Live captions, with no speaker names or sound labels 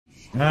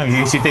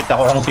Nag-hesitate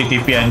ako kung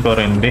titipian ko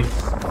rin, di.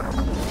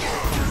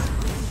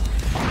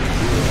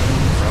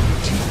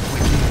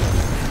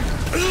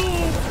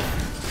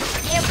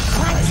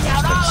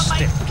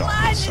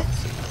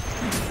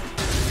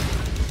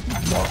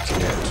 Not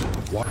yet.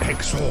 What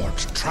exhort?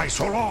 Try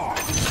so long.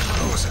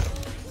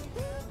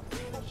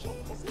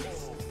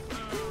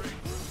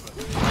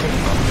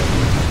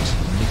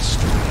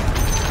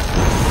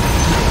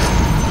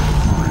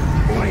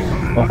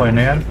 Okay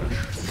na yan.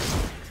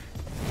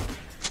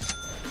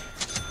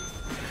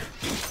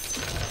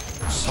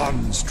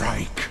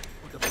 Sunstrike.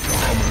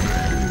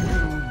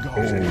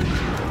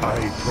 I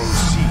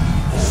proceed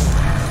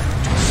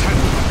to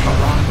send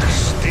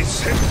Karak's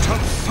descent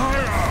of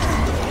fire.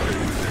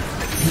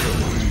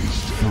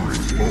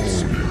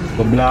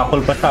 Black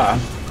hole pa siya.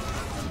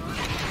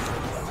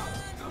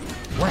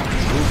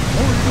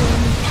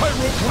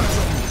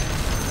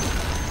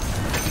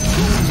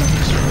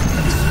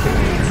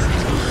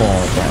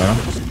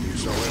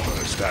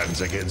 Whosoever stands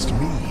against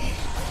me,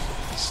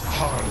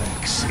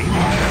 Harlex in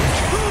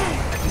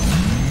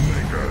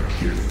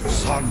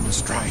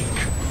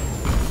Sunstrike.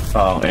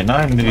 Okay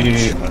na,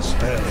 hindi. A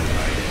spell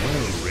I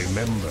will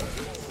remember.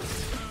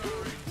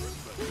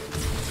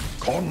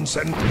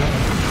 Concentrate.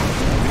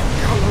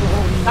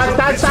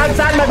 Saan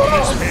na bro?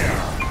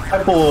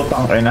 Ay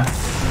putang kayo na.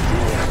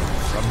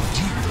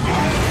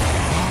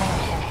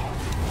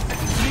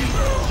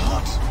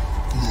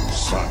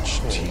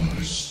 Such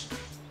tears.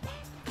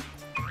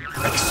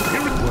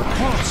 Spirit will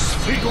cross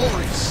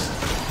Frigoris.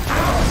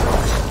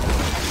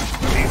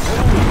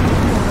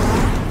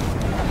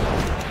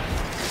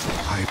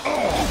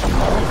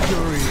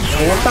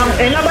 Putang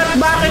ina,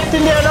 bakit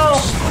hindi ano?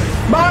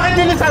 Bakit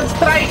hindi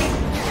sunstrike?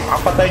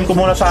 Kapatayin ko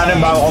muna sana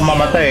bago ako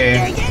mamatay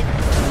eh.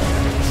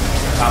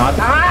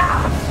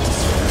 Tanga!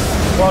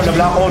 Wow,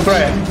 na-black hole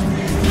pre.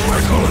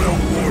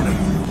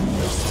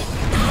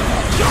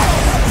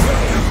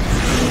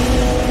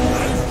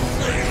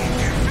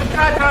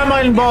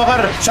 Tama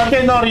invoker,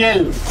 Champion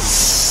Noriel.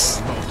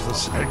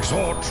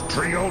 Exhort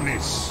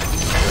Trionis.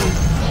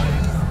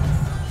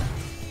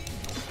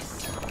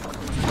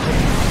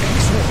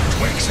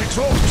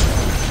 Exhort.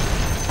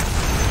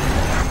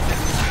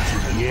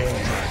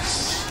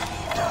 Yes.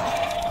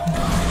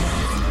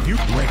 You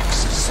Rex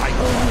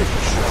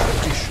psycho-rich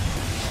addition.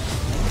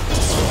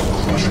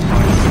 Crush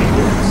my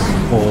fingers.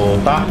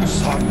 Puta.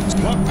 Sun's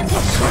blood.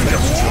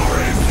 Celestial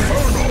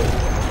inferno.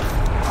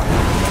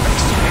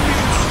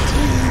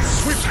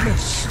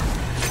 Swiftness.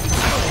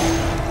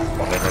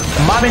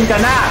 Mamin ka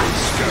na.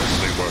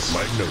 Scarcely worth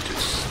my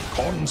notice.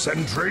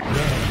 Concentrate.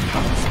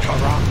 Half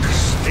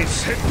Karak's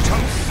descent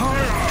of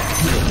fire.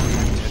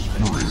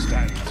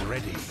 Stands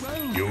ready.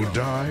 You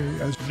die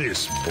as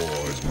this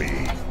bores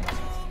me.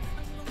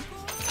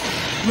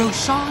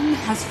 Roshan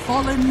has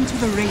fallen to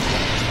the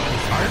rampage.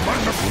 I'm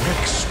under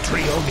Rex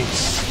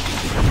Trionis.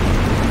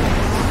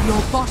 Your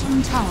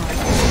bottom tower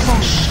is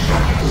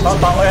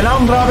falling. Tama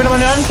lang, grabe naman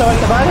yan.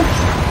 Sabay-sabay.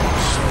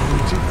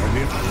 An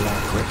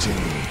alacrity.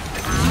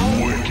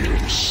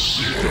 Wicked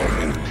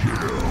double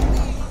kill.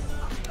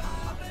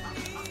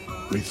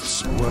 With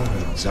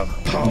words of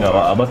power.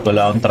 Nakaabot,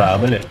 wala akong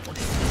travel eh.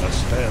 A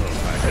spell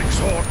I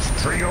exhort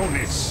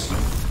Trionis.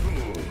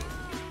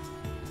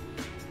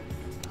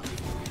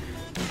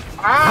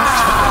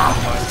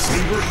 My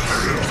favorite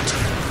field.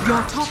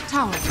 Your top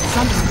tower is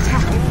under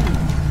attack.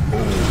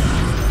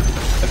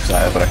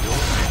 Nagsaya pre.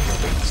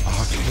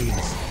 Arcane.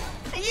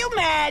 Are you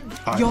mad?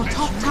 Your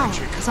top tower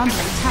is under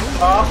attack.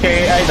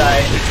 Okay, I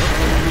die.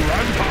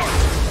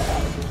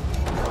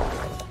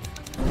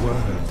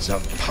 Words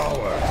of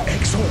power.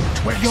 Exhort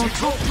Wex. Your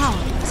top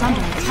tower is under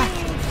attack.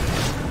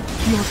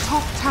 Your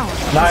top tower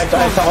is Nice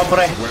ako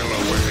pre. Well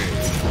away.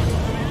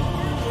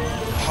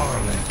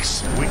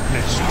 Harlex,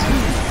 witness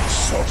true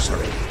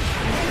sorcery.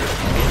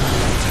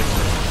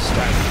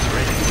 Stands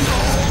ready.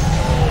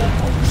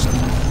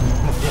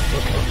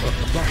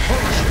 The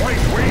harsh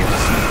white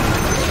waves.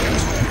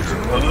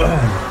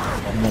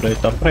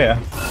 Pamurita pre ah.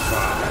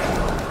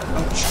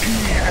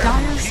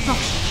 dire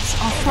structures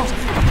are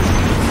fortified.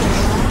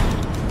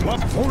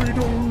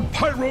 Voidal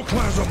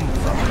pyroclasm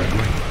from the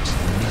great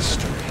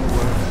mystery.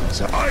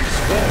 Words of ice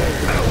ball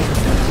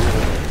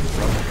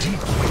from deep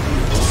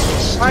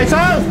within. Ay,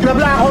 sir!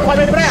 Na-black hole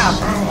kami pre ah!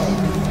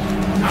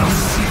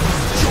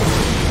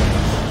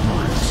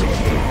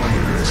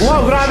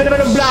 Wow, grabe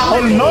naman ang black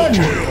hole nun!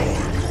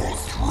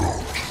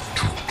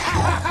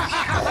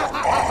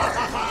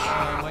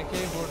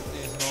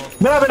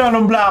 Grabe naman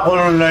ang black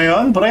hole na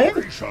yun, pre!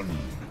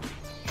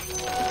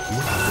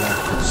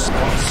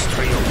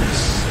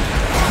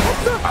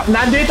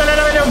 Nandito na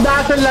naman yung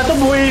battle na to,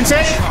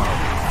 buwisit!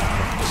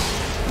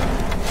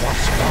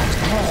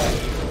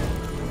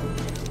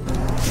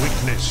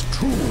 Witness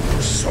true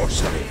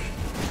sorcery.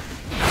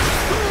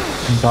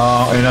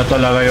 Ay na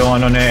talaga yung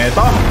ano na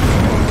ito.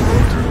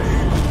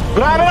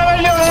 Grabe naman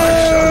yung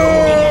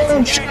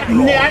shard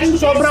niyan.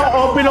 Sobrang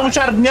OP ng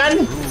shard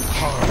niyan.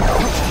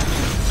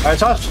 Ay,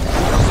 sos.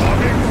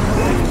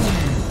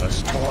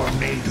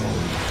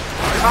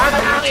 At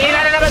ang ina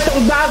na naman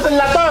itong battle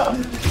na to.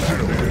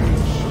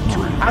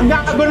 Ang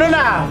gagulo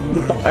na!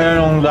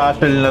 Anong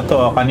dazzle na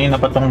to?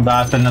 Kanina pa tong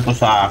dazzle na to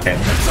sa akin.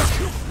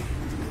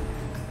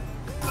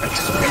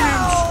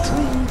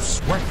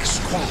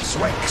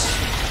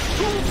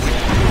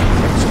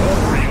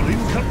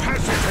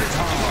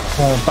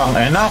 Oh,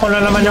 tangina, ako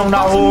na naman yung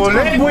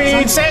nahuli.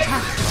 Buisit!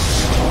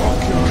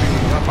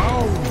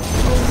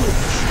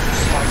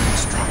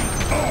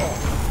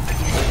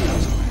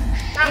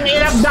 Ang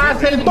ilap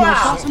dazzle to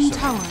ah!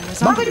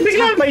 Bakit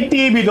bigla may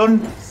TV doon?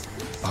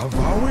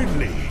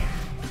 Avowedly.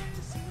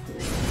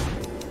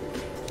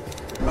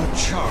 A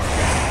charm.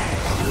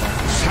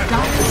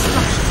 Dark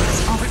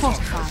structures are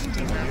fortified.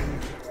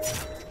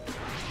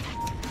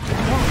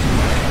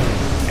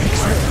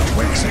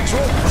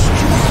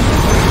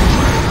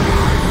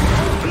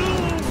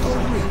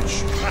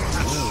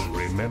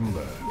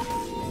 Remember.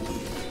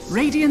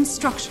 Radiant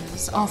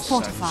structures are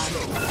fortified.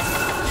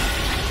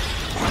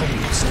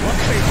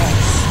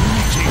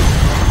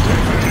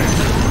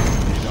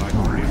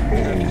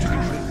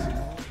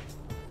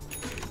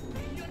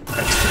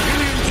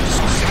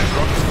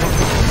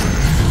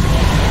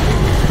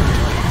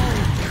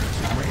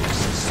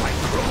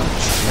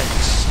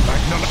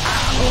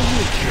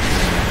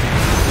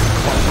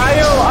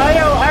 Ayaw!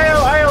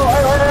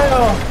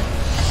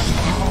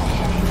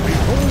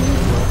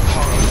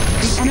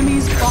 The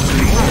enemy's bottom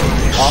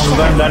tower. Ang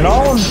ganda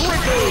noon!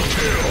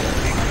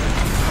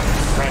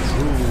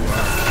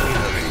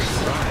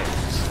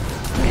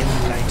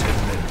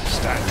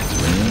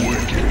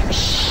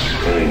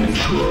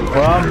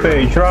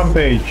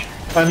 Rampage!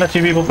 Ano si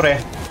Vivo pre?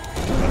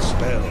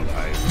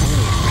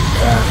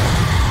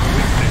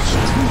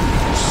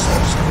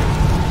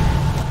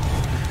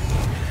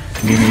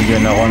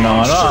 Binigyan ako ng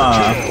ano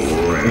ah.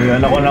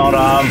 Binigyan ako ng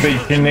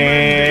rampage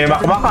ni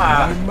Makmak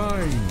ah.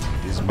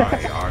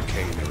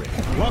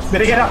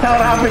 Binigyan ako ng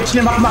rampage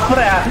ni Makmak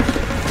pre ah.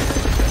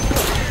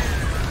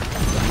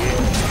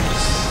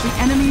 The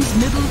enemy's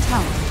middle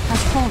tower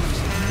has fallen.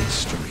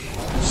 Mystery.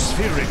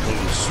 Spherical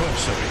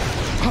sorcery.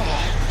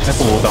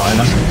 Naputa ka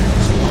na.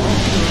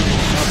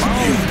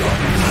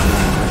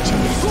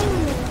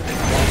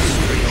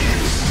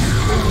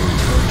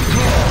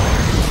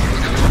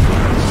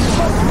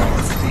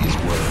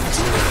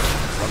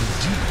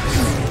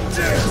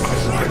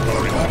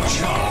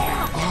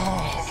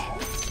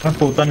 Ah,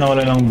 puta,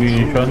 nawala ng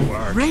vision.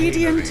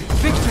 Radiant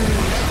victory.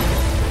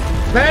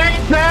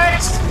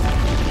 Next!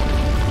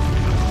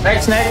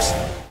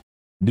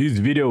 This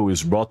video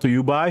is brought to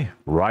you by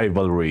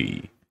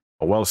Rivalry,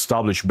 a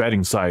well-established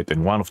betting site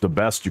and one of the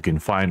best you can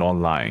find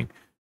online.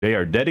 They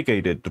are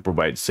dedicated to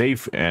provide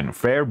safe and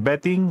fair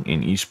betting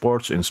in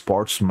esports and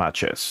sports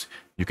matches.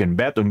 You can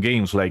bet on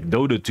games like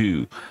Dota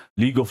 2,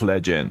 League of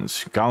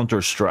Legends,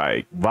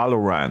 Counter-Strike,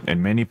 Valorant,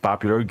 and many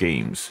popular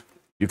games.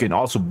 You can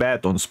also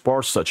bet on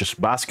sports such as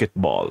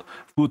basketball,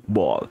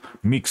 football,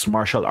 mixed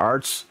martial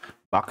arts,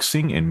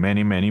 boxing, and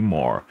many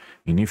more.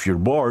 And if you're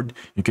bored,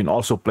 you can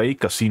also play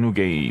casino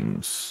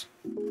games.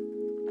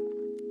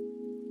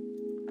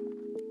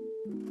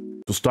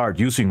 To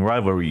start using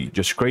Rivalry,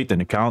 just create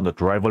an account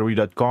at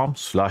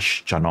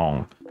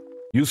rivalry.com/Chanong.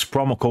 Use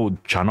promo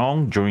code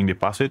Chanong during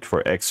deposit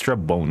for extra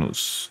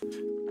bonus.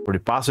 For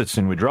deposits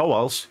and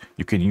withdrawals,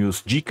 you can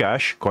use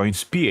GCash,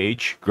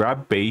 CoinsPH,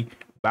 GrabPay,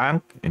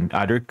 bank, and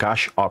other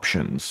cash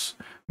options.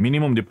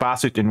 Minimum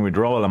deposit and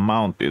withdrawal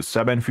amount is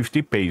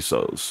 750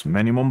 pesos.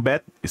 Minimum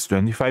bet is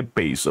 25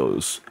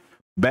 pesos.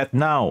 Bet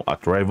now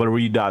at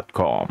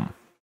rivalry.com.